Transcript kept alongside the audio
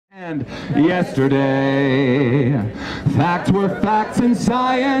And yesterday, facts were facts and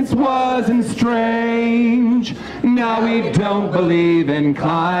science wasn't strange. Now we don't believe in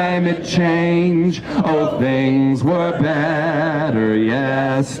climate change. Oh, things were better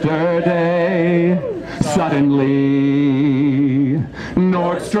yesterday. Suddenly,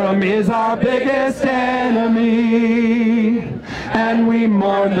 Nordstrom is our biggest enemy, and we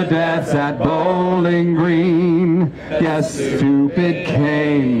mourn the deaths at Bowling Green. Yes, stupid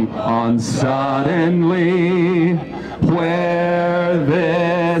came on suddenly. Where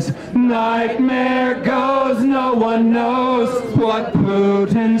this nightmare goes, no one knows what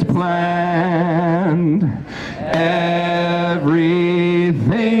Putin's planned.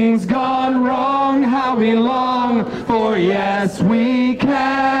 Everything's gone wrong, how we long for yes we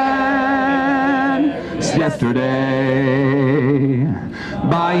can. Yesterday,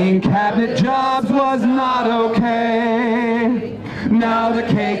 buying cabinet jobs was not okay. Now the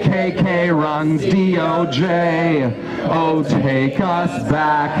KKK runs DOJ. Oh, take us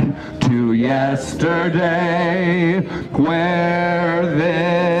back to yesterday. Where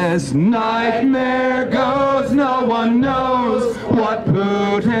this nightmare goes, no one knows what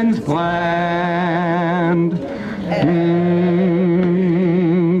Putin's planned.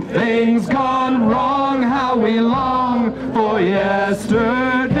 Things gone wrong, how we long for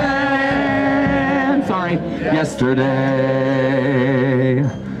yesterday. Sorry, yesterday.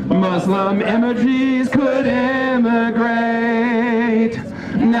 Muslim images could immigrate.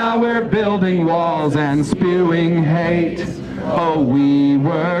 Now we're building walls and spewing hate. Oh, we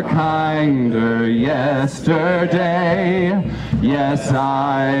were kinder yesterday. Yes,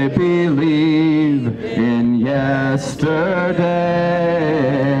 I believe in yesterday.